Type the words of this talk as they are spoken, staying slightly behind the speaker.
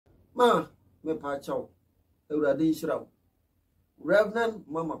Ma, me pacho. Euradi Shroud.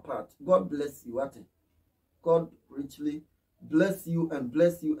 Rev.Mama Pat, God bless you. God richly bless you and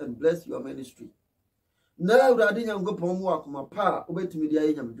bless you and bless your ministry. Now, Euradi Yango Pomwa, my pa, obey to media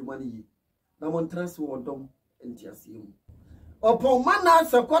and Jumani. Now, on transfer dom and Tiasium. Upon mana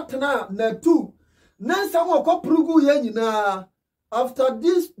Sakwatana, na two. Nansa wako prugu yenina. After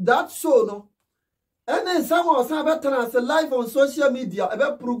that show, no. And then someone was live on social media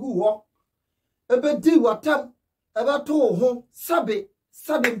about prugu wo. Ebe di watam. Ebe to home. Sabe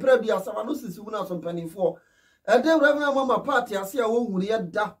mprebia. Savano sisuna some penny for. And then Rev.Mama party. I see a woman here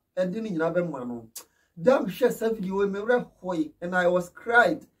da. And didn't have a man. Damn share self you me hoy. And I was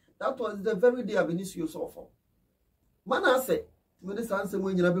cried. That was the very day I've initiated so far. Man, I say, me this answer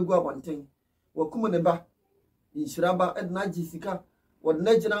when you never go about thing. Wakumaneba in Shiraba and Najisika, what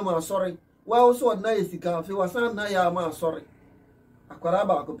Najana sorry. Well, also a Najisika, if you was not Naya, sorry.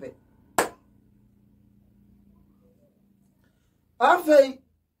 Aquaraba cope. Afei,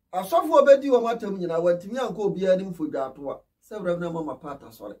 I saw for a bed you a matter when I went to me and go beard him for that one. Several Mama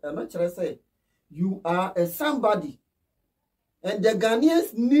Pata, sorry. And not I say, you are a somebody, and the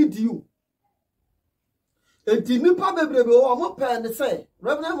Ghanaians need you. Eti nipa bebrebe o mo pen say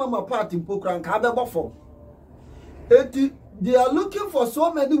Rev.Mama Pat in Pokran ka be bofo. Eti they are looking for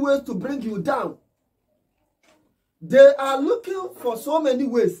so many ways to bring you down. They are looking for so many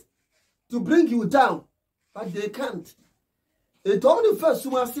ways to bring you down, but they can't. It only first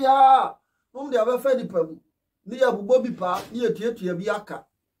one say ah, no dey have fed pam. Ni abubo bi pa, ni etuetua bi aka.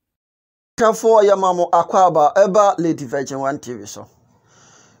 Kafo ya mamo akwaba eba Lady Virgin 1 TV so.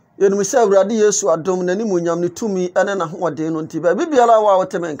 Yenumi se awurade Yesu adom nani munyam ne tumi ene na hoode no ntiba bibiara wa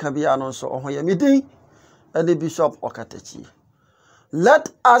wotemen ka bia no so ohoye midin ene Bishop Okatachi. Let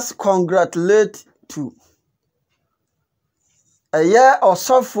us congratulate to a year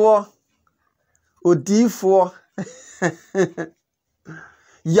osofo odifo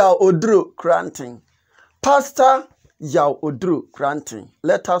Past.Oduro Koranteng. Past.Oduro Koranteng.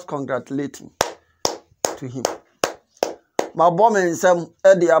 Let us congratulate him to him. My woman sem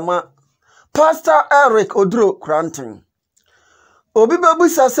Ediama Past.Oduro Koranteng. Obi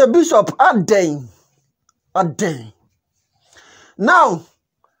bebusa se Bishop Aden. Now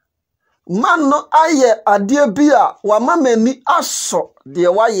man no aye adie bia wa mamani aso de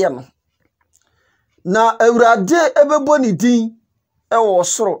waye no. Na awurade ebebo ni din e wo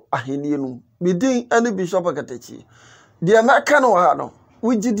soro ahenie no. Mi din ene Bishop Okatachi. De meka no ha no.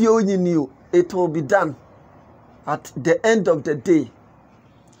 Wugidi onyini o. It will be done at the end of the day.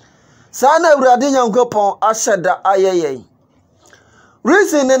 Sana awurade Nyankopon asheda ayeye.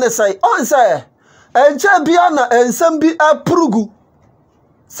 Reason ne say on say enche bia na ensem bi apurugu.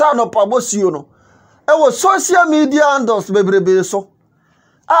 Sa no pabosio no. E wo social media handles bebrebe so.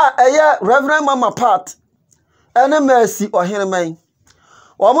 Eye Rev.Mama Pat ene Mercy ohenemebg.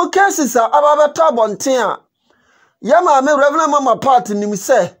 Omo cases ababeta bonten a yama me Rev.Mama Pat nim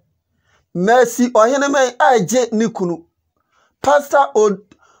se Mercy ohenemebg aje nikunu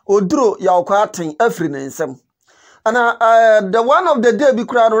Past.Oduro Koranteng afri nensem. And the one of the day bi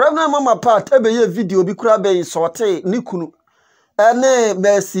kura Rev.Mama Pat ebeye video bi kura be sorte nikunu ene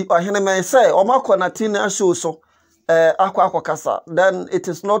Mercy ohenemebg say omakonati na show so akwa kasa. Then it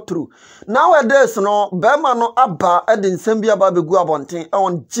is not true. Nowadays no bema no aba edin sembia ba begu abonten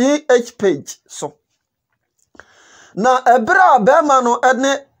on GH page so. Na ebra bema no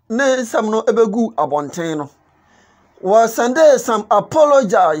edne ne sam no ebegu abonten no. Was sende some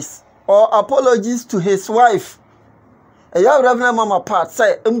apologies to his wife. Eya Rev.Mama Pat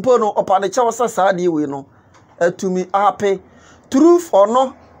say mpo no opane chawasa saade we no etumi ape truth or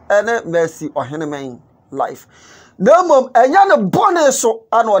no ene Mercy ohenemebg life. Namum enya ne bone so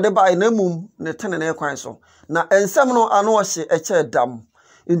ana ode bai namum ne tenene kwan so na ensem no ana o hye eche dam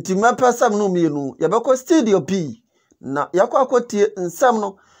nti mepesem no mienu yebekọ studio B na yakwakotie ensem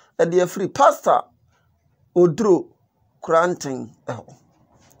no e de free Past.Oduro Koranteng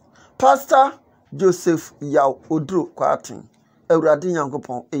Pastor Joseph Oduro Koranteng awurade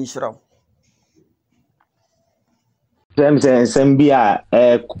Nyankopon enhyira ensem bia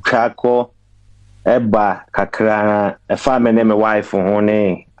kako eba kakra efa me ne me wife ho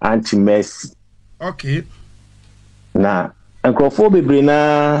ne Auntie Mercy. Okay. Na enkrofo bebre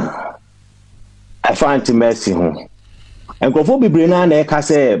na efa Auntie Mercy ho. Enkrofo bebre na e ka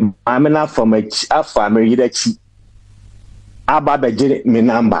se amena from afa me yidachi aba beje me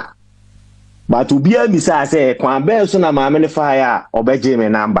number. But ubi ebisa se kwan be so na ma me ne fa ya obeje me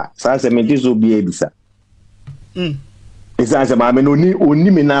number. Sa se me dizo bi ebisa. Isa se ma me no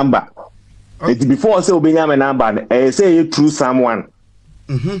oni me number. It before say obenya me number say you through someone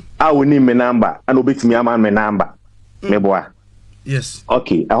I will need my number and obey me my number. Me boy. Yes.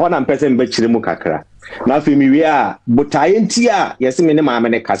 Okay. I want person be chire mu kakra. Na fi mi wi a botaye ntia yes me ne maame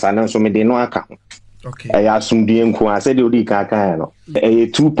ne kasa na so me de no aka. Okay. I asumdie nko a said odi kaka no.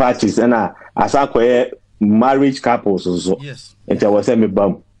 Two parties na asakoye marriage couples so. Yes. Enti I was say me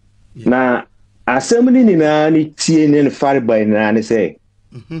bam. Na assembly ni na ni tie ne fare by na ne say.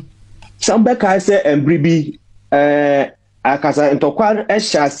 Somebody can say embribi akasa ntokwa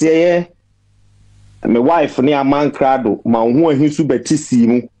ehyaase my wife ne aman krado ma hu ahisu betisi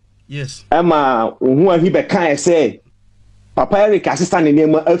mu. Yes. Ema hu ahi be kan say papa Eric assistant ne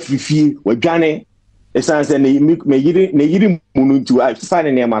ma afifie wadwane esanse ne yiri mununtu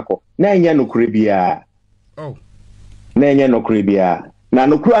assistant ne ma ko na enya nokure bia. Oh. Na enya nokure bia. Na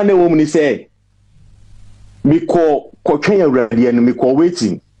nokura na wo mu ni say mi ko twenya awrade no mi ko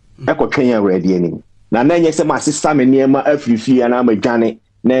waiting e ko twenya awrade ni na enye se ma assistant me ne ma afifie na ma dwane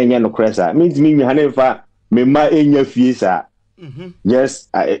na enye nokure sa means me nwa na fa me ma enya fie sa. Yes,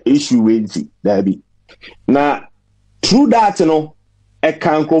 issue wenti that be. Na through that no e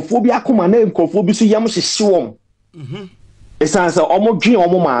kan nkrophobia akoma na nkrophobia so yam hyehye wom. Esansa omo dwen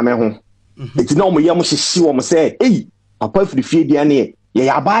omo maame ho. Eti na omo yam hyehye wom say, "Ei, papa firi fie dia ne ye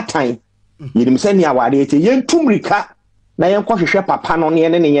ya ba tan." Yedim se ne awade ete yentumrika na yenkwohwehwe papa no ne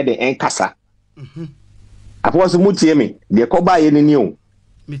ne ye de enkasa. Aposo mutie me, de koba ye ne ni o.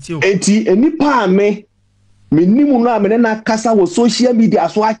 Enti enipa me nimu no amene na kasa wo social media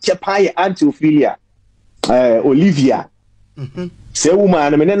so achepa ye Antiophilia Olivia se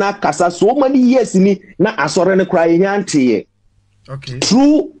woman me na kasa so many years ni na asore ne kra ye ante. Okay.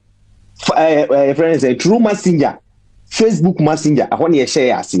 True friends, true messenger, Facebook messenger ahone ye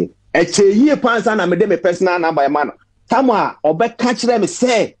share ase eche yie pansa na me de me personal number man tamwa obeka kire me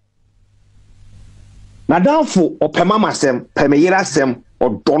say na danfo opema masem pemeyira sem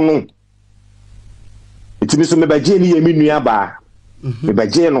odono etimi so me baje ni yemi nua ba me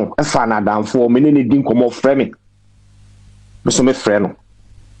baje no efa na danfo me ne din komo frɛ me so me frɛ no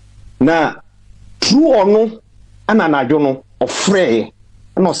na true ono ana najo no ofrɛ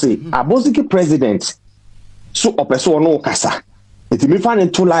no say abosiki president so opeso no kasa etimi fa ne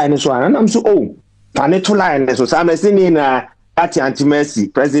to line so ana nam so oh fa ne to line so sa me sini na anti mercy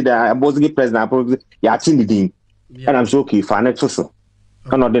president abosiki president ya chindi din and I'm so okay fa ne to so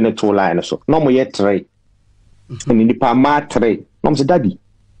kana de ne to line so no mo ye three and ni pa ma three no say daddy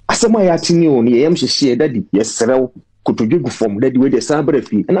asema ya tini o ni yem hye daddy yeserew kotodwegu form daddy we de sabra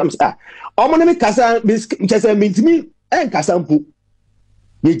fi and I'm say omo ne me kasa chese mintimi en kasa mpu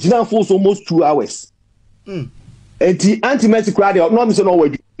ye gina for almost 2 hours enti anti-mercy crowd no me say no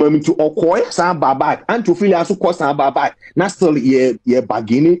wadu to okoy san baba Antiophilia so cost san baba na still ye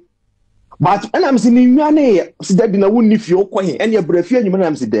bagini but and I'm saying nwane si daddy na wonni fi okoy en ye brafi anyum na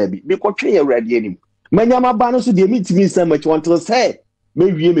am say daddy me ko twe ye ready anim manyama ba no so de mitimi san much until say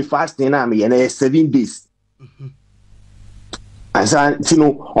me wie me fasting na me ye na 7 days asa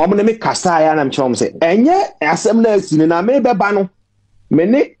tino omo ne me kasa ya na me chom say enye asem na asini na me beba no me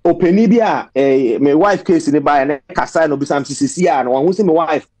ne openi bi a me wife case ni ba na kasa no bi sam sisi a no hu say me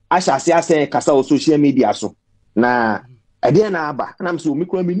wife asha ase ase kasa o social media so na ade na aba na me so me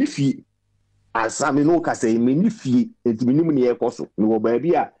kura me ni fi asa me no kasa me ni fi enti me nim ne ekoso me wo ba bi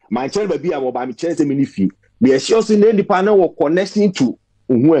a man chere ba bi a wo ba me chere say me ni fi me sure say na ndipa na wo connection to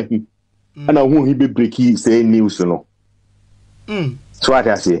ohu ahi ana ohu hi be breaki say news no so what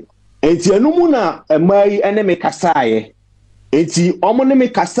I say enti anumu na emai ene me kasa ye enti omo ne me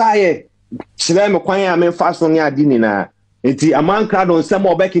kasa ye kire me kwan ya me fa so ne adi ni na enti amanka don sem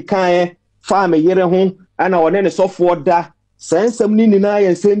obeki kan ye fa me yere ho ana wone ne sofo da sensem ni na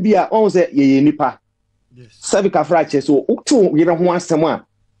ye nsem bi a on se ye nipa cervical fracture so utu yere ho asem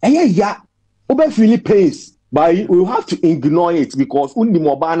a ya obe Philippines but we have to ignore it because undi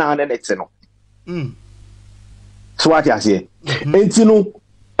mo ba na na net no so what I say enti no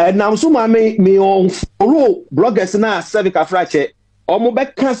nam so ma me on follow bloggers na cervical fracture omo be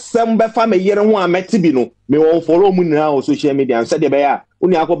ka sem be fa me yere ho ameti bi no me on follow mu na on social media and said be ya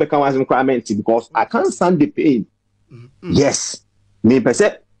uni akọ be ka wasem comment because I can't stand the pain. Yes me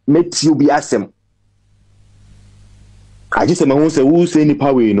pese met you be asem I just say ma hu say who say ni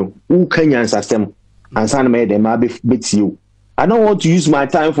power no who kanya asem ansa na me dem ma be bet you. I don't want to use my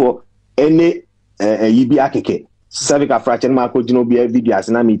time for any yibi akeke cervical fracture ma ko jino bi video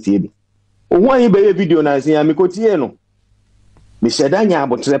asena me tie bi ohu an be video na asia me ko tie no me sheda nya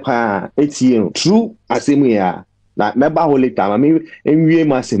abotre pa etie no true asemu ya na meba holy time me enwie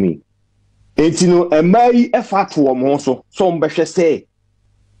ma asemi enti no emai efa to wo mo so mbehwe se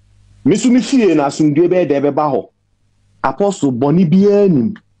me su me fie na asumdue be de be ba ho apostle boni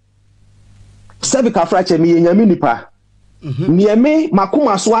bianim sebi ka frache me nyame nipa nieme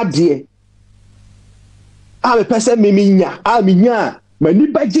makoma so ade a me pese me nya a me nya mani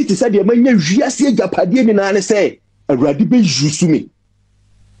baji ti se de manya hwiase agapade ni na ne se awurade be yusu me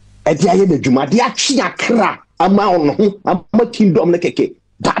e de aye na dwuma de atwe akra ama ono ho ama kingdom ne keke.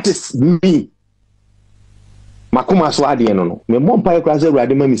 That is me. Makoma so ade no me mompa e kra se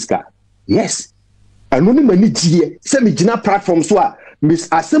awurade ma miska. Yes. Anu ni mani die se me gina platform so a miss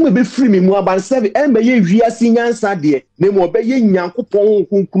asem be free me mu aban se e me ye hwiase nyansa de na mo be ye nyankopon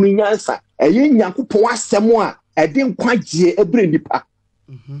kunkunu nyansa e ye nyankopon asem a e de nkwagie ebre nipa.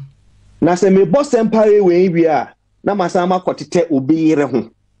 Na se me boss empire we wi a na masama kotete obi yire ho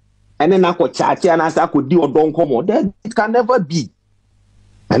ene na ko chache na sa ko di odon komo. That it can never be,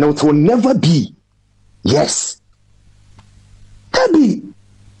 and it will never be. Yes, tabi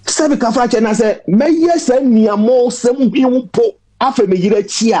sabi ka fra che na se me yes aniamo sem bi wo afa me yire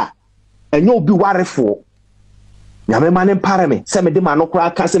chi a enye obi warefo nyame ma ne mpare me se me de ma no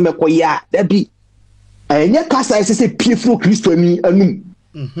kra ka se me koya tabi enye kasa se piefro Kristo ni anum.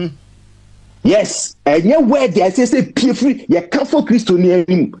 Yes, enye word dey say piefri ye ka for Kristo ni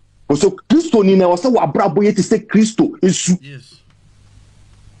anim. So Kristo ni na wo se wa brabo ye ti say Kristo esu. Yes.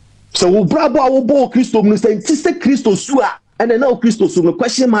 So wo brabo a wo bo Kristo no say ti say Kristo su a and now Kristo su no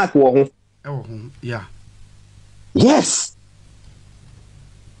question mark wo ho. Yeah. Yes.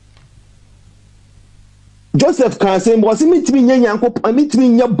 Joseph can say was mitimi nya Nyankopon mitimi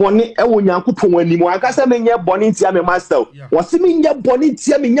nya bone e wo Nyankopon anim aka say me nya bone ntia me master was me nya bone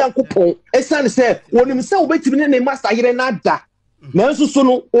ntia me Nyankopon esan say wonim say obetimi ne master yere na da nanso so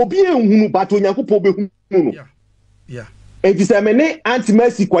no obi ehunu but Nyankopon be hunu no. Yeah. Enti say me ne anti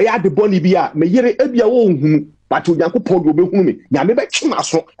mercy kwaya de bone bi a me yere ebia wo hunu but Nyankopon do be hunu me nya me be twema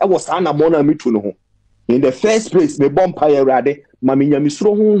so e wo sa na mo na metu no ho. In the first place me bompa ya urade ma me nya me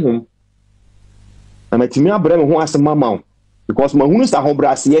suro honhom. I'm a timia brem who has a mama because my hunus are home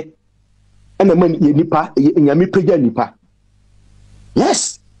brassier and the man nipa yami peja nipa.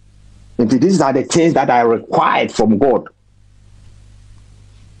 Yes, and these are the things that are required from God.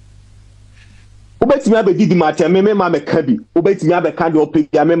 Ubet me abe didi mate me mama kabi. Ubet me abe kandi ope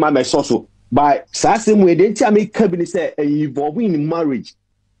ya me mama soso. By same way they tell me kabi say involving in marriage.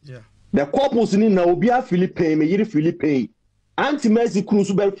 Yeah. The couples in na obia Philippine me yiri Philippine. Anti mercy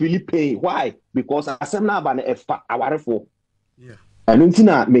cruise be Philippine. Why? Because asem na ba na efa awarefo. Yeah. And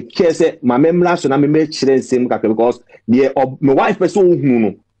untina me care say my memla so na me chire same kaka because the my wife person hunu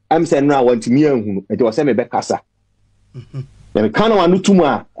no. I'm saying now want me hunu. E was say me be kasa. Me kana wanu tumu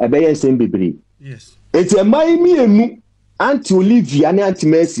a e be yen same bebre. Yes. Eti e mai mi enu anti Olivia ne anti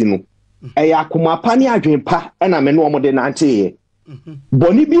mercy no. E ya komapa ne adwenpa e na me no omode na ante ye.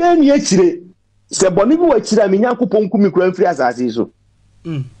 Boni bi anu e chire. Se boni bi wa chire me Nyankopon kumi kura mfiri asase so.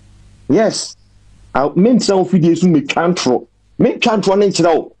 Yes. I meant some videos me cantro. Me cantro ne chire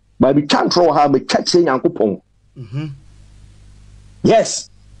o. Ba bi cantro ha me chache Nyankopon. Yes.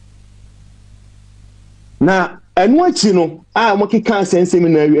 Na enu achi no a mo keka sense me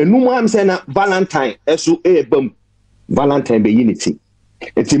na enu mo am say na Valentine eso bam Valentine be unity.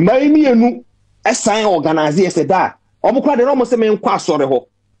 Eti mai mi enu esan organize ese da. Omo kwa de no mo se me nkwa asore ho.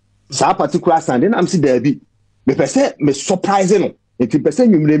 Sa particular Sunday na am si dabi. Me pese me surprise no. Eti pese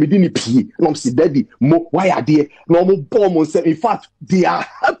nwumre me di ni pie. Na am si daddy mo why ade na mo bom mo say in fact they are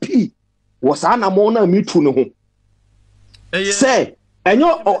happy. Was ana mo na me tu no ho. Say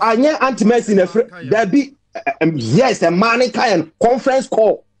enyo anya anti-mercy na dabi yes a man kind conference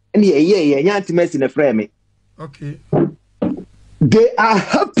call and yeah anti-mercy na frame me. Okay. They are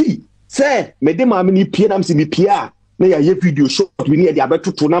happy. Say me de ma me ni pie na am si me pie a na ya video shot we need the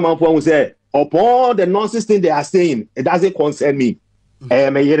abetutu na man for say upon the nonsense thing they are saying it doesn't concern me.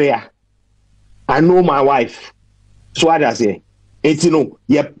 Me yere I know my wife. So what I say enti no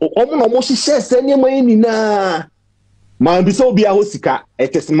ye omo no mo hye se ne man ni na man bi so bia hosika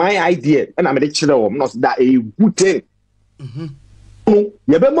it is my idea and I'm the chile not that a good thing. You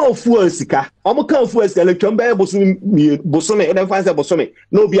be ma ofu sika omo kan ofu sika le twom be bosome e dem fan say bosome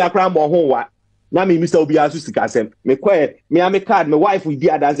no bia kra mo ho wa na me Mr. Obi asu sika sem me kwae me am card my wife we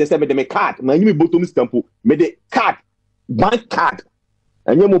dia dance say me de me card ma nyimi bottom stamp me de card bank card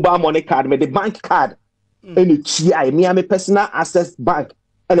anya mobile money card me de bank card any chia me am personal access bank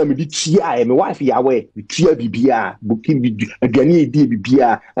and me di chia me wife ya we me chia bibia booking bi aduane e di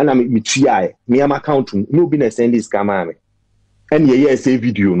bibia and me chia me am account no be na send this scam me and ye say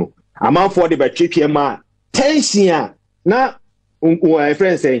video no amount for the betwetwe ma tension na my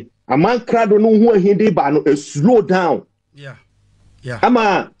friend say a man crowd no who hindi ba no slow down. Yeah. Yeah.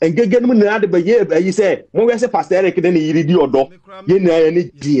 Ama engege no na de be ye ayi say mo we say Pastor Eric de ne yiri di odo ye na ye ne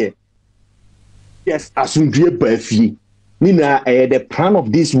die yes asundue ba fie ni na the plan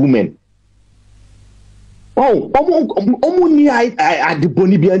of this woman omo ni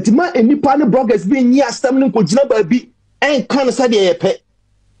adeboni bi antima enipa ne bloggers bi nyi astam ne ko gina ba bi en kan sa de ye pe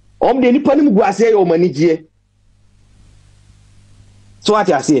de nipa ne mu guase ye o manigye so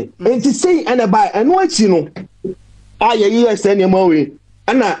what I say enti say and by eno achi no ye send your we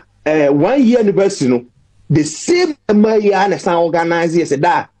ana 1 year anniversary no the same year and san organize yes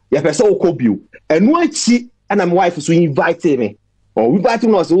that ya pese okobio eno achi ana my wife so invite me or we invite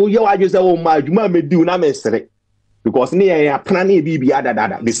us so you wa just say o ma adwuma medi na mesere because ne ya plan na bi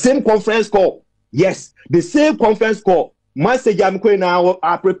adada the same conference call yes the same conference call message am ko na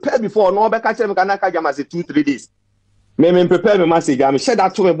I prepare before no be ka chere me kana ka jam as 2-3 days me prepare me message am share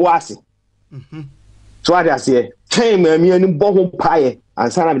that to me boase so what I say time me ani bo ho pae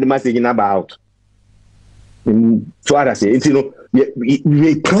and send the message in about so what I say you know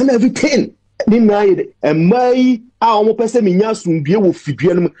we plan everything ni na mai a omo pese me nya sundue wo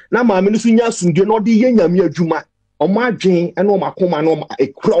fidue no na ma me no so nya sundue no de ye nyame adwuma omo adwen ene omo akoma no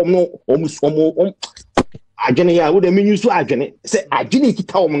ekura omo adwene ya wo de me nyusu adwene se adwene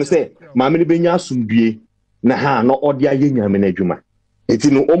kita omo no se ma me no be nya sundue na ha no ode aye nyame na adwuma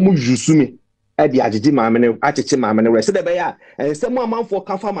eti no omo yusu me e de agege ma me no acheche ma me no re se de be ya ensem amanfo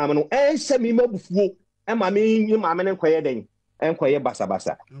kafa ma me no enhye me mabufuo e ma me nyi ma me no koye den enkoye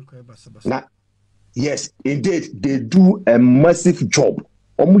basabasa na yes indeed they do a massive job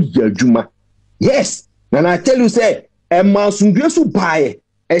omo yadwuma yes and I tell you say e ma sundue so bae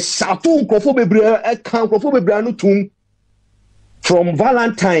e shato nkofo bebre e kan nkofo bebre no tum from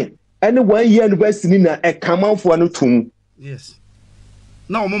Valentine any 1 year anniversary na e kamanfo no tum yes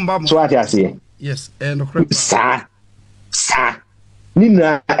na omo mba mo so what I say yes and okrepa sa ni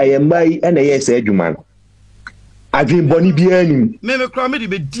na e mai e na yes adwuma no adwin boni bia nim me kra me de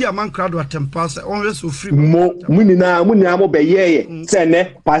be di amankra do atempa se onwe so free mo munina mo be ye se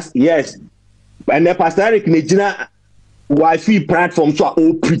ne pass yes and the Pastor Eric ne gina Wi-Fi platform so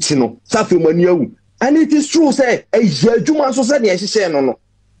o preach no safi mani awu and it is true say e adwuma so se ne hihye no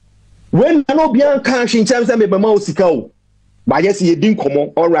when no bia kan hwincham se me be ma osika o ba yes ye din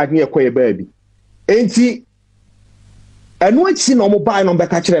komo alright ne ekoye ba bi enti eno achi no mo buy no be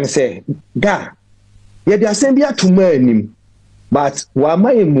ka kire me say ga ye de asem bia tuma anim but wa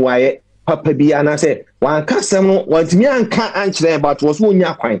mai muaye papa bia na say wan kasem no wantimi anka ankire but was wo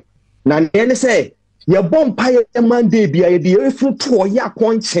nya kwan na ne say ye bompa ye Monday bia ye de refu to ya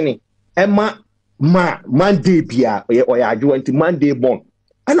konchene ema Monday bia oya adwo anti Monday born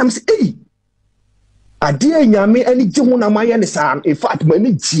and I'm say eh ade nyame ani je ho na maye ne sa in fact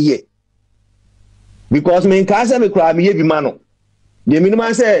mani gie because me nka say me kra me ye bi ma no the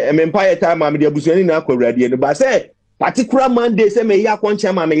minimum say me empire time am the abusuani na akwawrade no ba say particular Monday say me ya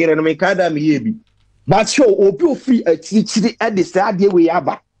konche ma me yere no me kada me ye bi but show obi ofi achirichiri e de say ade we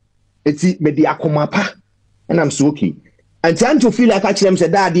aba eti me de akoma pa and I'm so okay and trying to feel like actually say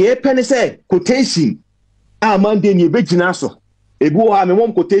that the pen say quotation Monday ni be gina so ebi o ha me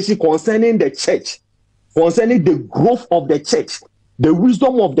mom quotation concerning the church, concerning the growth of the church, the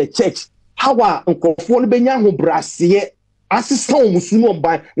wisdom of the church, how nkofo no benya ho brase asesa omusuno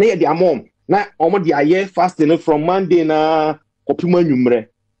mban na ye de amom na omo de aye fasting from Monday na kopima nwumre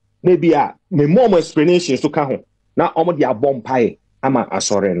na bia me mom explanation so ka ho na omo de abom pae ama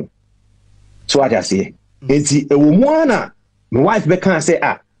asore no so what I say enti ewo mu ana my wife be kan say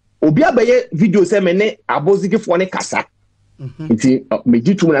obi abaye video say me ne abozigifo ne kasa enti me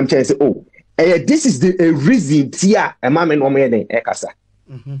gitu na mche say this is the reason tia e ma me no me den e kasa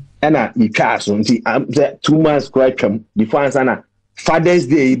ena itwa so nti 2 months cry twam before answer na Father's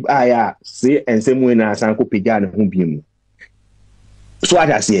Day aya say ensemu na asanko pega ne ho biemu so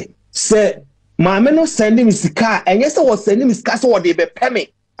what I say ma me no sending me sika enye say was sending me sika so what dey be pay me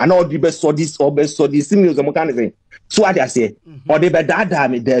and all the be so this or be so this news am kan say so what I say or dey be dada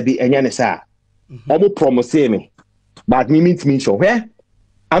me there be enye ne sa omo promise me but me meet me show where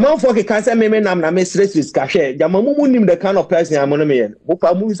I'm not for cancer me nam na me stress is cashe jamamu nim the kind of person am no me wo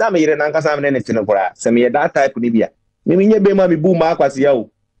pa mu sa me yire na nka sa me ne tene kora se me that type ni bia me nye be ma me bu ma akwase ya o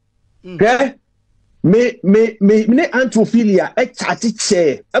ke me ne antrophilia e chati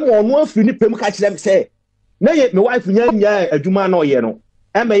che e mo no afi ni pem ka kire me say na ye me wife nya adwuma na oye no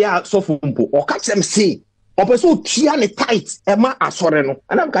e me ya sofo mpo o ka kire me say o pe so tua ne tight e ma asore no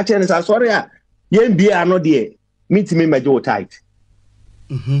ana me ka kire ne sa asore a ye bia no de meet me majo tight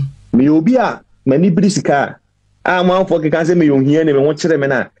me obi a mani brisika a man for can say me yon here ne me won kire me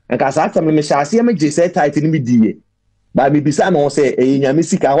na nka sa atam me hyase me je say tight ni me die ba me bisa no say e nyame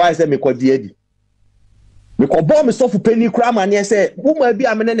sika why say me kwadi adi me ko bo me sofu penny kra ma ne say woman bi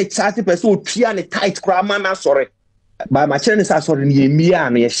amene ne chat person otwia ne tight kra ma na sore ba ma kire ne sa sore ne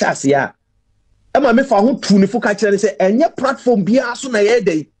yemia no ye hyase a ema me fa ho tu ne fo ka kire ne say enye platform bia so na ye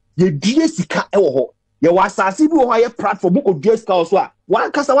dey ye due sika e wo ho ye wasase bi wo ho ye platform ko due sika so a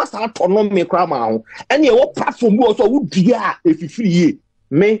wan kasa wasa tono me kra ma ho ene ye wo platform bi wo so wo due a efifiri ye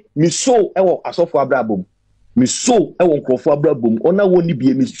me so e wo asofo abrabom me so e wo nkrofo abrabom ona woni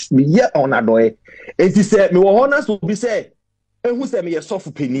bie me ye ona doye enti se me wo ho na so bi se ehu se me ye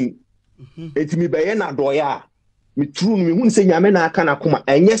sofo pani enti me be ye na doye a me true no me hu se nyame na aka na koma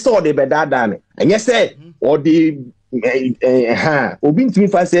enye se ode be dada me enye se ode obi ntimi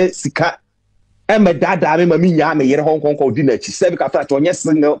fa se sika e me dada me ma me nya me yere honkonko di na chi se be ka fra onye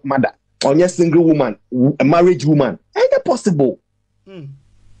single mother onye single woman a marriage woman ain't possible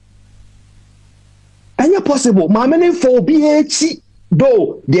ain't possible ma me ne for bi echi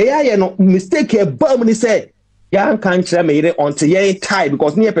do de ya no mistake e bam ni say ya kan kire me yere until ye tie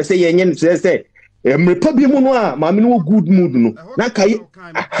because ne pese ye nye ne say mrepa bi mu no a ma me no good mood no na kai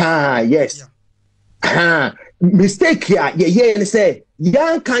yes mistake ya ye ne say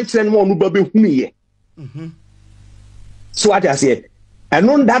ya kan kire no no ba be hunu ye so what I say and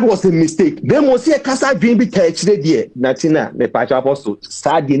on that was a mistake then mo see kasa dream bi ta kire die natina me pa apostle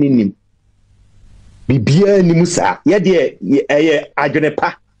sad ni nim bibia ni musa ye de ye adwene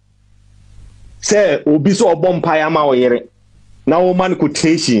pa say obi so obompa ya ma oyere na wo man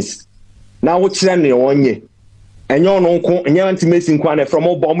quotations na wo kire ne onye enye ono nko enye antimesi nko na from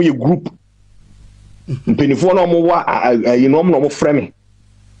obom ye group mpenifo no mo wa you know no mo frame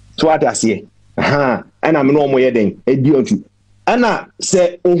so what I say ana me no mo ye den edi ontu ana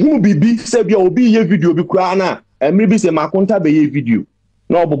se ohun bibi se bia obi ye video bi kura na emri bi se makonta be ye video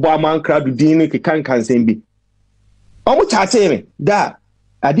na obobo amankra du din ke kankan sem bi omo chache me da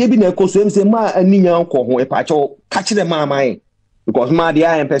ade bi na ekoso em se ma aninya nko ho e pa cho ka kire ma man because ma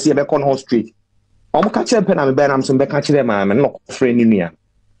dia em pese be kon ho street omo ka kire pe na me be na so be ka kire ma me no free ni nua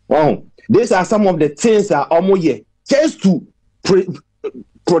oh these are some of the things that omo ye just to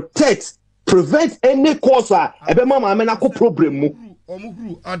prevent any cause ebe mama me na ko problem mu omo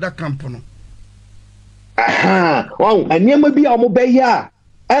huru other camp no wow anyema bi omo be ya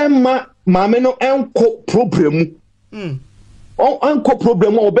emma mama no enko problem mu enko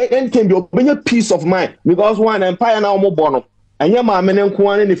problem obe enten bi obenya peace of mind because one empire na omo bo no anyema mama ne nko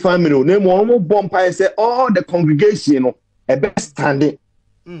an ni family no mo omo bo empire say all the congregation no ebe standing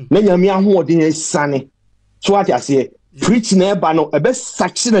na nyame ahoɔden esane so what I say preach na eba no ebe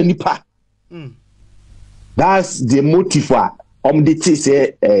sachi na nipa that's the motive for the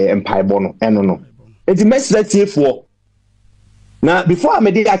say empire bono no it's message for now before I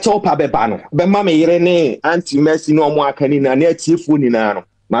made a chop abeba no be ma me yere ne anti mercy no mo akani na na tiefo ni na no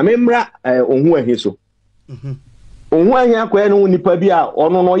ma memra ohun ahi so ohun ahi akwa no nipa bi a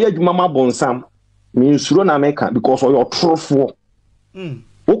ono no ye adwuma ma bonsam me nsuro na meka because of your trofo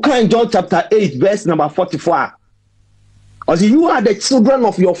okay John chapter 8 verse number 44 as you are the children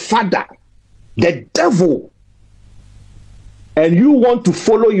of your father the devil and you want to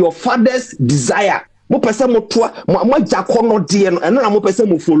follow your father's desire mo pese mo toa mo jakono de no eno na mo pese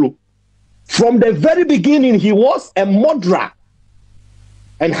mo follow from the very beginning. He was a murderer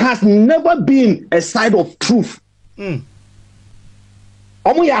and has never been a side of truth omo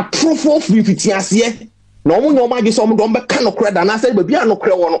ya truthful fifitiase na omo no magi so omo do mbe ka no kreda na say baby no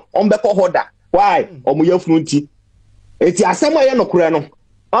kre wo no ombe ko hoda why omo ya frunti eti asema ye no kre no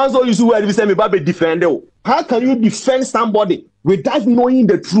also you see where we say me babe defend you. How can you defend somebody without knowing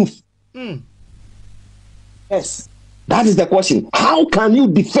the truth? Yes, that is the question. How can you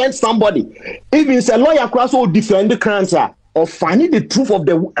defend somebody? Even a lawyer cross will defend the cancer or finding the truth of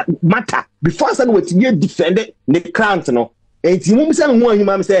the matter before someone will defend the cancer. No, and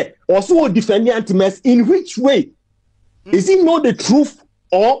you say also defend the anti-mess. In which way? Is he know the truth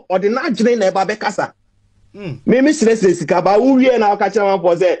or the natural never bekasa? Me stress sikaba uwie na akacha man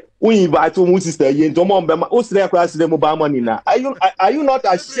for say we invite mu sister ye nto mo mbema o sire class dem ba money na are you not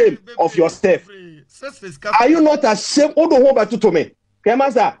ashamed of yourself? Are you not ashamed o do ho ba to me kema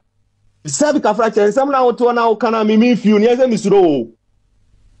sa sabi ka fra chen sam na o to na o kana me feel ni ese misuro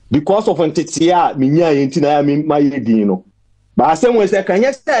because of ntetia me nya ye ntina me my din no ba asem we say kan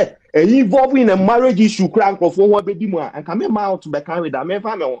yes say involved in a marriage issue crank of one be di mu an ka me mouth be kan with that me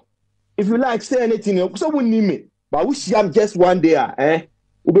fa me. If you like say anything, someone need me. But we see am just one day,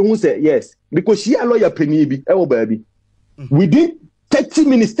 we say yes. Because she a lawyer penny be, baby. Within 30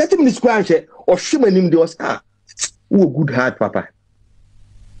 minutes crunch, or she man him was good heart, papa.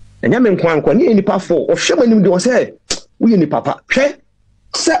 And yamen kwan ni any pa for, or she man him was say, we ni papa hwe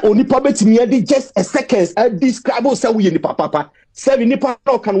say onipa betimi ade just a seconds describe say we ni papa say nipa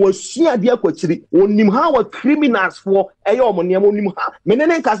no kan wasua de akwachiri onim ha wa criminals for eyo omonem onim ha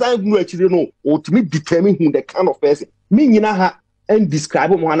menene nkasa gnu achiri no otimi determine who the kind of person me nyina ha and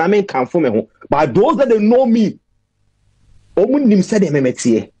describe mo na me kan for me ho but those that they know me omunim say dem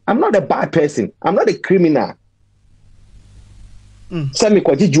memetie I'm not a bad person, I'm not a criminal. Send me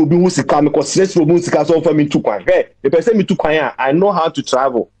kwaji obi hu sika me ko stress obi hu sika so for me to kwan hey the person me to kwan I know how to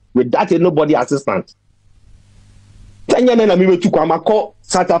travel without nobody assistant. Tanya na me to kwan mako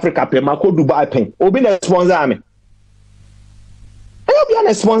South Africa pe mako Dubai pen obi na sponsor me obi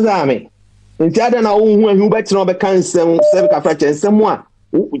na sponsor me nti ada na wo hu ahu beti na obe kan sem se ka fra chen sem a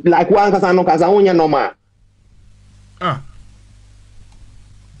like one kasa no kasa wonya normal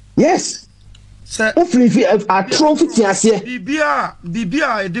yes. Sir, hopefully, I trophy tiasie.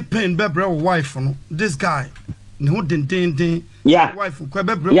 Bibia, it depend. Bebre wife, no. This guy, no den. Yeah. Wife,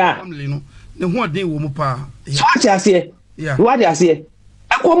 bebre family, no. Ne ho den wo mu pa. So tiasie. Yeah. What tiasie?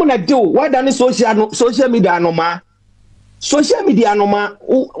 Akwa na do. Why dan social media no ma? Social media no ma.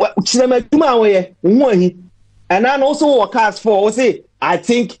 Chinema duma we ho ahi. And I also work as for say I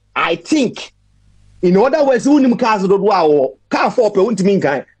think. In other words, unim cars do wa car for pe untimi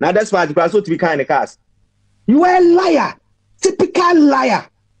nkan. Now that's why the so to be kind of cars. You are a liar. Typical liar.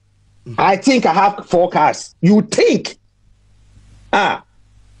 I think I have 4 cars. You think?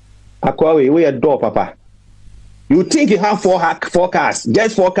 Akwawe, we a door, papa. You think you have 4 cars?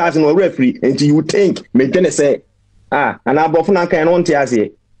 Just 4 cars in a referee, and you think me gonna say, and I bofuna kan on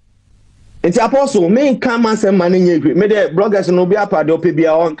tiase. It's apostle, me come and say money me the bloggers no be apa de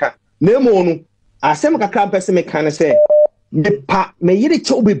opebia onka. Nemo no. Asem kakra person me kan say me pa me yire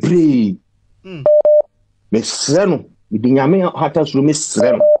chew bebre me sre no me dinyame hata suru me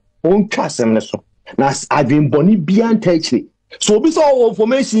sre no on twa asem ne so na adwen boni bia ntachiri so obi so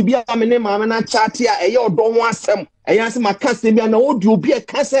information bia me ne ma me na chat a eye odo ho asem eye asem aka se bia na odi obi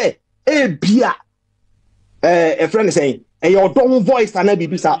aka say e bia a friend saying eye odo ho voice na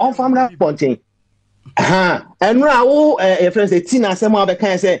bibi sa on family ponting enra wo a friend say tina asem a be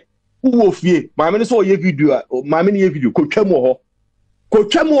kan say who fie maame so ye video maame ye video ko twam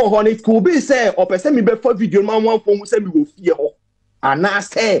ho ne ko be say o pese me be fa video ma wan fo say me wo fie ho ana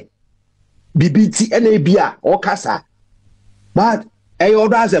say bbti na bia o kasa but e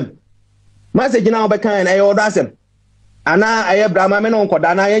order asem message na be kan e order asem ana aye bra maame no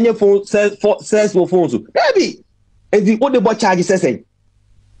nkoda na ye phone says for phone so baby e di o de bo charge say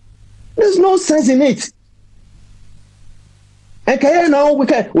there's no sense in it. Okay, now we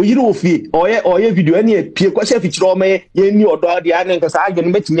can we you fee or video any pie kwase fichiro me ye ni odo de ane nkasa agye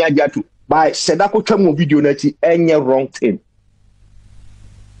no betimi agatu by sedako twam video na ti enye wrong thing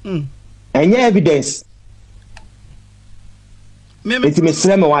enye evidence me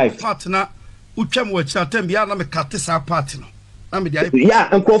sre my wife partner utwam wa chatem bia na me kate sa part no na me dia yeah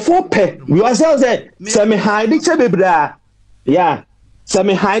nkofo pe we ourselves say me hide che bebra yeah say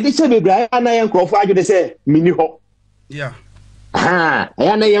me hide che bebra na ye nkofo agye de say mini ho yeah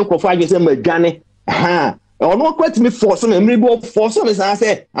aya na yen kwofo agese madwane ono kwati me force me mribo force me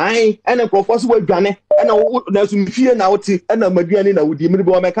say ai ene kwofo so wadwane ena na so mfie na woti ena madwane na wodi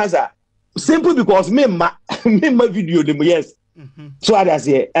mribo me kaza simple because me ma video dem yes so I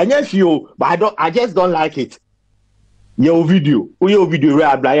say enya fio but I just don't like it your video we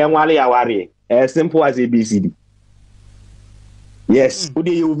ablaye nwale ya ware simple as ABCD yes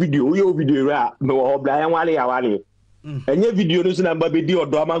your video we ablaye nwale ya ware enye video no so na mba be di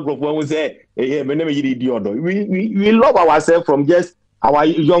odo amagofo won say me na me yiri di odo we love ourselves from just our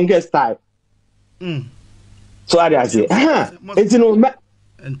youngest time so I say enti no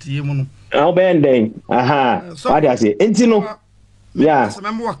enti yemu no how ben den what I say enti no yeah so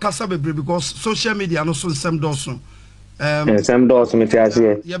me wa kasa bebre because social media no so nsem doso nsem doso me tia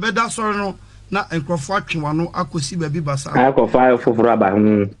say ye be da so no na enkrofo atwewa no akosi ba bi basa akofa foforo aba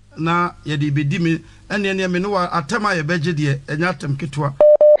na ye de bedi me ene me no atema ye beje de enya atem ketwa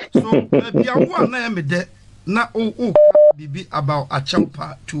so bia wo na ye me de na bibi about a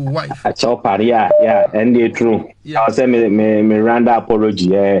chaupa to wife a chaupa yeah and they true I say me randa apology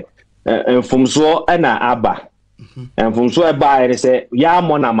enfumso na aba enfumso e ba ere say ya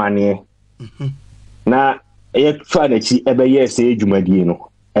mo na mane na ye twa na chi ebe ye say adwumadie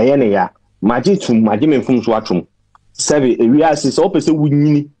no eye ne ya maji me enfumso atum sebe we asise opese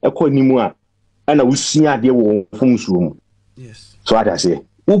wunyini ekonimu a na wusua de wo enfumso mu yes so I say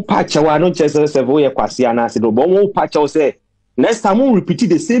upachawa no chese se wo ye kwase ana se do bo wo upachawa say next time we repeat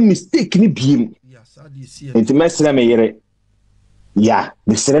the same mistake ni biem yes adi see enti mesra me yere ya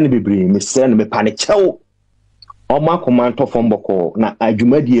mesra ne bebre mesra ne me pane chew Oma koma ento fom boko na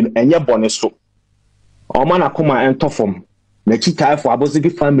adwumadie enye bone so. Oma na koma ento fom na chitaifo abosigi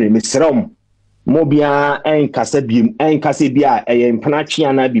family mesrem mo bia enkasa biem enkasa bia eye mpana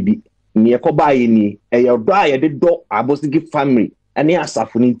twea na bibi ne ekoba ye ni eye do aye de do abosigi family ene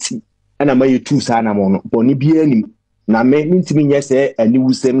asafo ni ti na maye tu sa na mo no boni bia anim na me ntimi nye se ani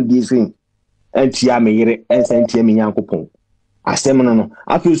wusem disin antia me yire ensantia me nyankopon asem no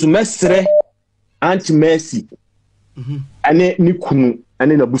afi so mesre anti mercy ane ni kunu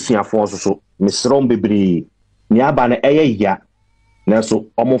ane na busuafo so mesrom bebre ni aba na eye ya na so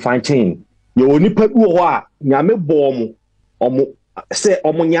omo fanchen ye onipa bi wo a nyame bo omo se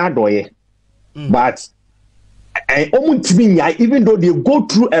omo nya adoye but omo ntimi nya even though they go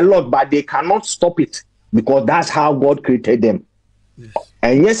through a lot but they cannot stop it because that's how God created them.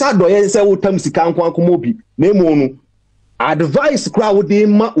 And yes adoye se wotam sika nko obi na emo no advice crowd dey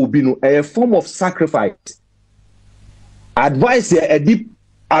ma obi no a form of sacrifice. Advice a deep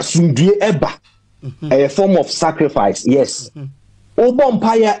asundue eba a form of sacrifice. Yes.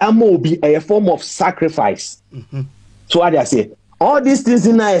 Obompaya amobi a form of sacrifice. So what I say, all these things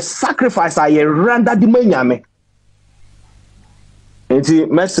in a sacrifice I render the manyame. Enti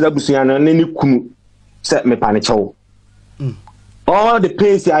mesra busuana neni kunu set me panicho. All the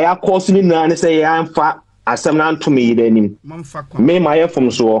pains I cause me na say I am fat asem na to me denim. Me my from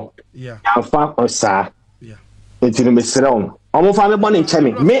so. Yeah. I'm fat or sa. Yeah. Enti me mesra omo fa me bone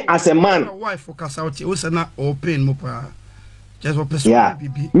nche me as a man. Wife focus out o se na open mo pa. Yeah.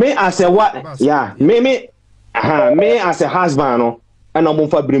 Me as a what? Yeah. Me as a husband no. And I'm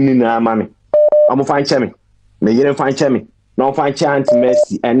for bring na mama. I'm fine chemi. Me yere fine chemi. No fine chant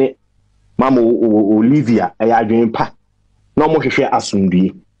mercy and mama Olivia e adwen pa. No mo hwehwe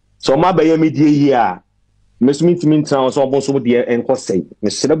asundue. So ma ba ye me die yi a. Me so mitimi ntan so obo so de enko sei. Me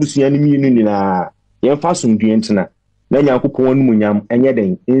sera busua ni mienu ni na. Ye fa asundue ntina. Na nyankopon no munyam enye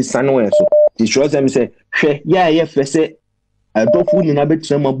den insane we so. Ti sure say me say hwe ya ye fe say adofo ni na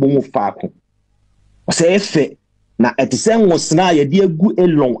betrema bomu faako o say efe na etisen wosna ye de agu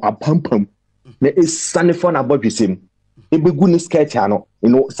elon apampam na esane for na bodwesem ebegu ni sketch ano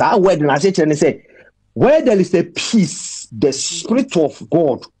sa word na say chere say where there is a peace the spirit of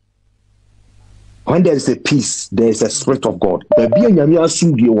God, when there is a peace there is a spirit of God. Ba bia nyame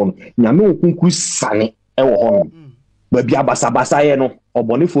asudie won nyame okunku sane e wo ho no ba bia basabasa ye no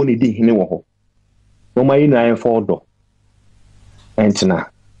obonefo ne di hene wo ho no mai na en fodo entina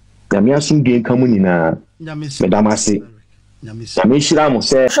nyame asudie nkamu ni na medamase nyame hira mo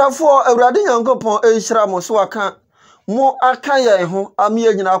se shafo awurade nyankopon ehira mo so aka mo aka ye ho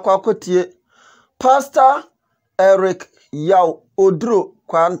ame nyina akwakotie Pastor Eric Oduro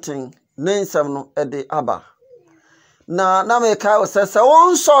Koranteng nensem no ede aba na me kai o se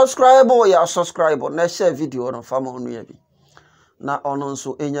won subscribe ya subscribe na share video no fama onu ya bi na ono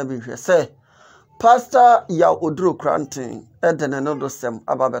nso enya bi hwe se Pastor Oduro Koranteng ede ne no do sem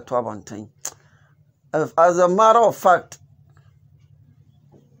aba beto abanten. As a matter of fact,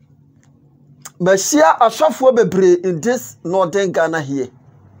 Meshia asafo bebre in this northern Ghana here.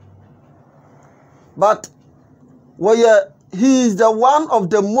 But he is the one of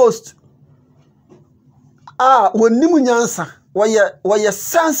the most wonimu nyansa were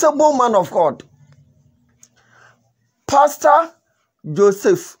sensible man of God. Pastor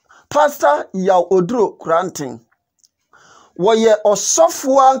Oduro Koranteng were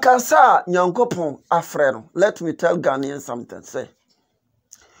osofo ankasa nyankopon afre. Let me tell Ghanaians something. Say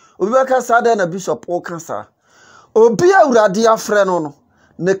obi kasa da na bishop o kasa obi awurade afre no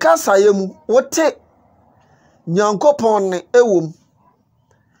ne kasa yemu wote nyankopon ne ewom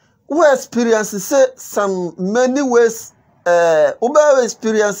we experience say some many ways we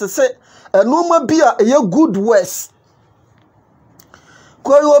experience say enuma bia eye good ways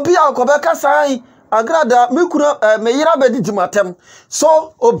ko obi akobeka sai agrada mikura meyira bedidi matem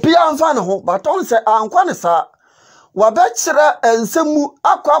so obi anfa ne ho baton se ankwa ne sa wabechira ensemu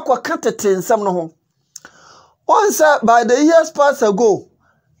akwa katete ensem no ho once by the years past ago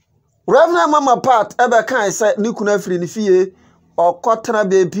rev.Mama part ebe kan say ni kuna afiri ni fie okotena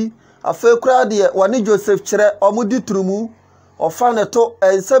bebi afekura de wani Joseph kire omudi turumu ofaneto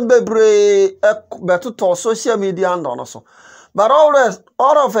ensem bebre betoto social media ndo so but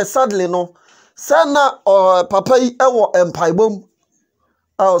all of a suddenly no sana papa yi ewo empaibom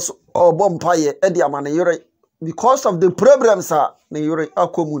also obompaye e di amane yore because of the problems na yore a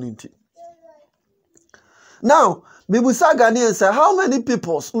community. Now Bibusa Ghanaians say how many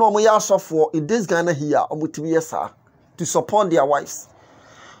people no mo ya suffer in this Ghana here to support their wives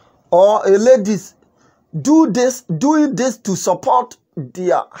or ladies doing this to support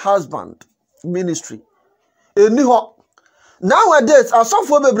their husband ministry eni ho nowadays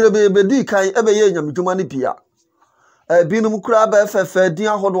asofo bebrebe di kan ebe ye nyamdwuma ne bia binum kura ba fefe din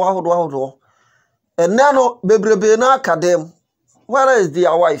ahodo enne no bebrebe na academ where is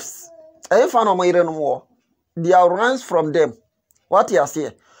their wives if an omoyire no mo their runs from them what you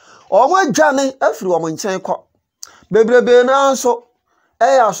say omo dwane afiri omo nchen kọ bebrebe na nso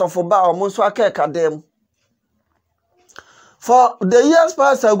asofo ba omo nso aka academ for the years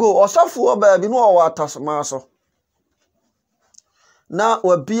past ago osofo ba bi no o atasoma so na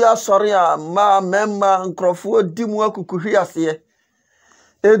wabia sori a ma memma nkrofo dimu akukuhwi ase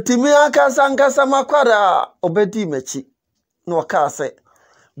entimi akasa makwara obedi machi na waka ase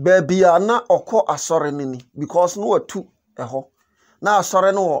babia na okọ asori nini because no watu eho na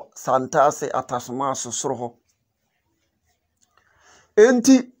asori no santase atasoma sosoro ho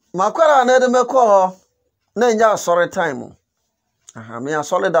enti makwara na edemekọ ho na nya asori time me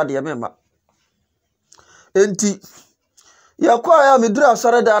asori dade e mema enti yakwa ya midura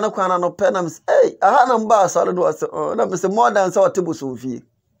asore da na kwana no penam aha na mba asore do ase na me se more than so tebuso fie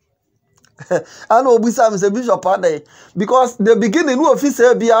ana obusa me se bishop adai because the beginning no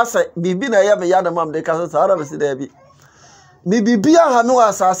office bi ase bibi na ya me ya na mam de ka so ara me se da bi mi bibi aha no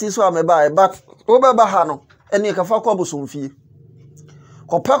asase so ameba but obeba ha no ene ka fa kwa buso fie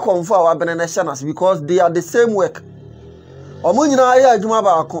kopa konfo a wabene na shanas because they are the same work omunyina ya adwuma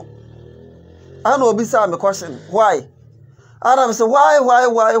ba ako ana obisa me question why Adam say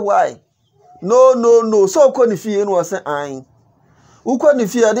why? No. So ko ni fie no say an. Uko ni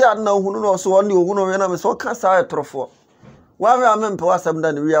fie de adna ohunu no so woni ohunu we na me so ka sa etrofo. Wa we amempe wasam